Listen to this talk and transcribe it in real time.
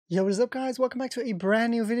Yo, what is up guys? Welcome back to a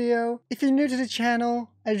brand new video. If you're new to the channel,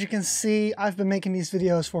 as you can see, I've been making these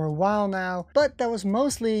videos for a while now, but that was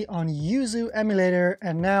mostly on Yuzu emulator,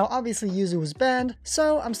 and now obviously Yuzu was banned,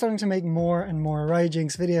 so I'm starting to make more and more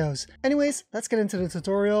Ryujinx videos. Anyways, let's get into the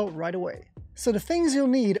tutorial right away. So the things you'll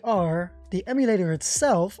need are the emulator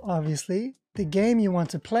itself, obviously, the game you want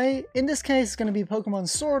to play, in this case it's going to be Pokemon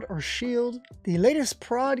Sword or Shield, the latest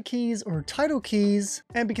prod keys or title keys,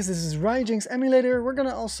 and because this is Ryujinx emulator, we're going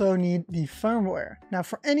to also need the firmware. Now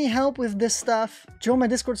for any help with this stuff, join my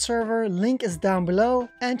Discord server, link is down below,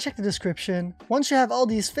 and check the description. Once you have all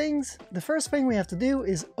these things, the first thing we have to do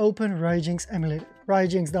is open Ryujinx emulator.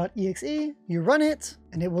 Ryujinx.exe, you run it,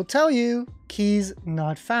 and it will tell you keys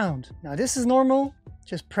not found. Now this is normal,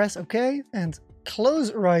 just press OK and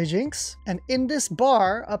close Ryujinx, and in this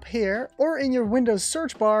bar up here or in your Windows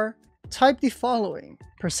search bar, type the following: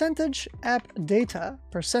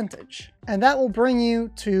 %appdata%, and that will bring you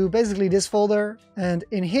to basically this folder, and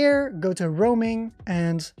in here go to roaming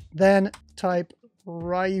and then type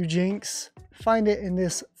Ryujinx, find it in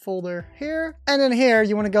this folder here, and then here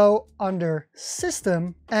you want to go under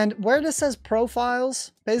system, and where this says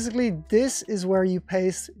profiles, basically this is where you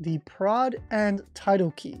paste the prod and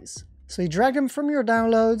title keys. So you drag them from your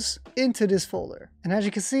downloads into this folder. And as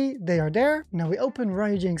you can see, they are there. Now we open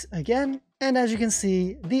Ryujinx again. And as you can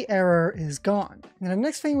see, the error is gone. Now the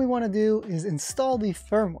next thing we want to do is install the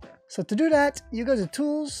firmware. So to do that, you go to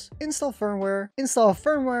Tools, Install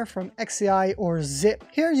Firmware from XCI or Zip.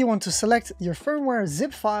 Here you want to select your firmware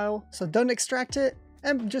zip file, so don't extract it,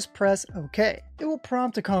 and just press OK. It will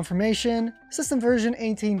prompt a confirmation. System version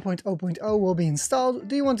 18.0.0 will be installed.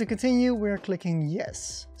 Do you want to continue? We're clicking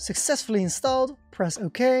yes. Successfully installed, press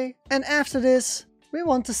OK. And after this, we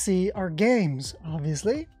want to see our games,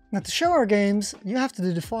 obviously. Now to show our games, you have to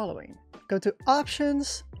do the following. Go to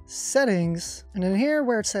Options, Settings, and then here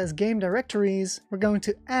where it says Game Directories, we're going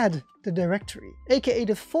to add the directory, aka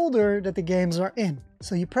the folder that the games are in.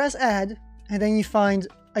 So you press Add, and then you find,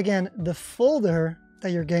 again, the folder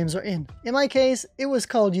that your games are in. In my case, it was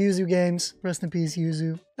called Yuzu Games. Rest in peace,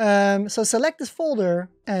 Yuzu. So select this folder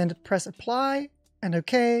and press Apply and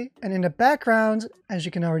OK. And in the background, as you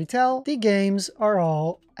can already tell, the games are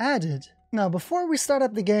all added. Now, before we start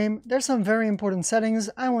up the game, there's some very important settings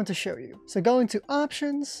I want to show you. So go into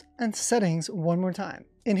Options and Settings one more time.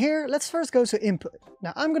 In here, let's first go to Input.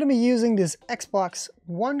 Now I'm going to be using this Xbox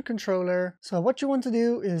One controller. So what you want to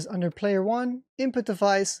do is under Player 1, Input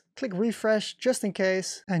Device, click Refresh just in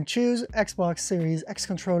case, and choose Xbox Series X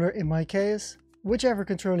controller in my case, whichever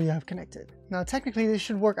controller you have connected. Now technically this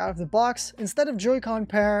should work out of the box. Instead of Joy-Con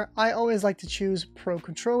pair, I always like to choose Pro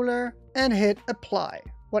Controller and hit Apply.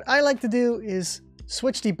 What I like to do is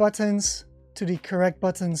switch the buttons to the correct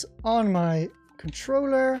buttons on my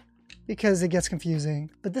controller, because it gets confusing,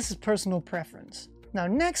 but this is personal preference. Now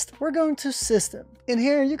next, we're going to System. In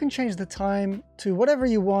here, you can change the time to whatever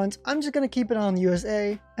you want. I'm just going to keep it on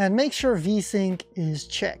USA and make sure VSync is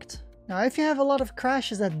checked. Now if you have a lot of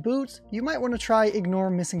crashes at boot, you might want to try Ignore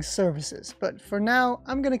Missing Services, but for now,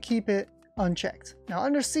 I'm going to keep it unchecked. Now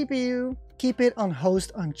under CPU, keep it on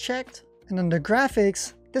Host unchecked, and under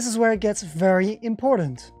Graphics, this is where it gets very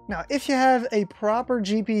important. Now, if you have a proper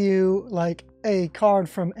GPU, like a card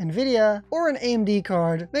from NVIDIA or an AMD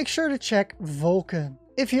card, make sure to check Vulkan.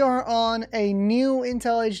 If you are on a new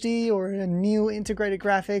Intel HD or a new integrated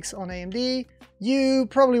graphics on AMD, you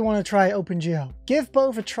probably want to try OpenGL. Give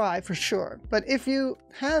both a try for sure, but if you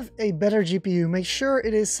have a better GPU, make sure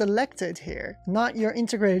it is selected here, not your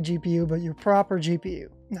integrated GPU, but your proper GPU.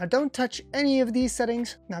 Now don't touch any of these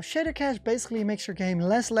settings. Now shader cache basically makes your game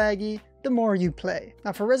less laggy the more you play.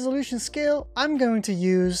 Now for resolution scale, I'm going to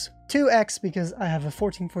use 2x because I have a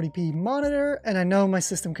 1440p monitor and I know my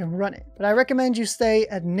system can run it. But I recommend you stay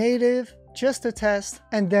at native just to test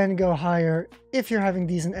and then go higher if you're having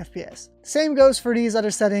decent FPS. Same goes for these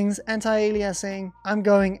other settings. Anti-aliasing, I'm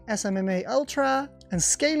going SMMA Ultra, and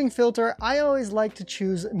scaling filter, I always like to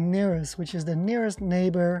choose nearest, which is the nearest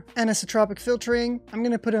neighbor. Anisotropic filtering, I'm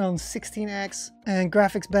going to put it on 16x, and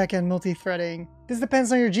graphics backend multi-threading. This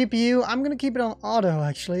depends on your GPU. I'm going to keep it on auto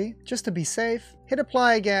actually, just to be safe. Hit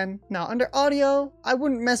apply again. Now under audio, I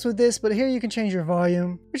wouldn't mess with this, but here you can change your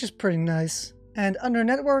volume, which is pretty nice. And under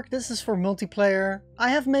network, this is for multiplayer. I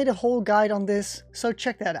have made a whole guide on this, so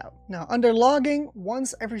check that out. Now under logging,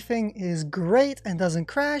 once everything is great and doesn't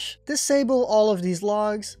crash, disable all of these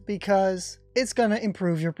logs because it's gonna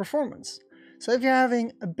improve your performance. So if you're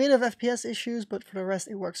having a bit of FPS issues, but for the rest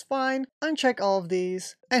it works fine, uncheck all of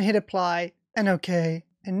these and hit apply and OK.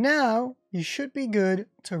 And now you should be good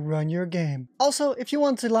to run your game. Also, if you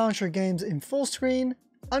want to launch your games in full screen,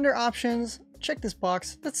 under options, check this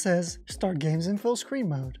box that says start games in full screen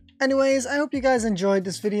mode. Anyways, I hope you guys enjoyed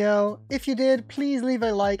this video. If you did, please leave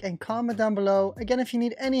a like and comment down below. Again, if you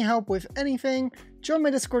need any help with anything, join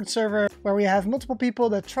my Discord server where we have multiple people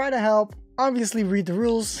that try to help. Obviously read the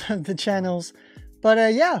rules of the channels.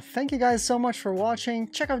 But yeah, thank you guys so much for watching.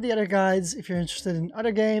 Check out the other guides if you're interested in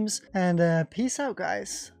other games. And peace out,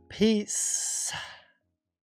 guys. Peace.